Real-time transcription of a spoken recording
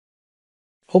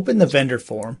Open the vendor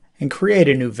form and create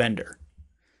a new vendor.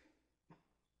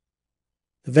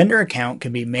 The vendor account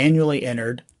can be manually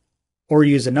entered or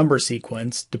use a number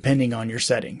sequence depending on your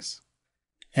settings.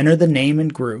 Enter the name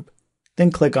and group,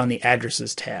 then click on the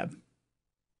Addresses tab.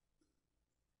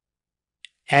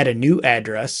 Add a new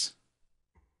address.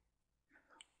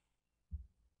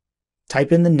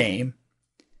 Type in the name.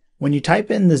 When you type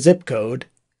in the zip code,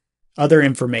 other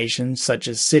information such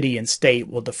as city and state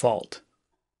will default,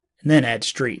 and then add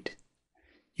street.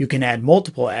 You can add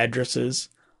multiple addresses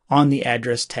on the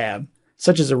Address tab,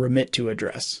 such as a remit to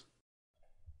address.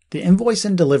 The Invoice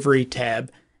and Delivery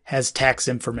tab has tax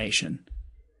information.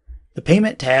 The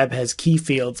Payment tab has key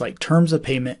fields like terms of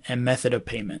payment and method of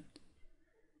payment.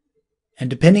 And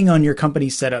depending on your company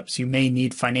setups, you may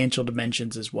need financial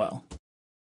dimensions as well.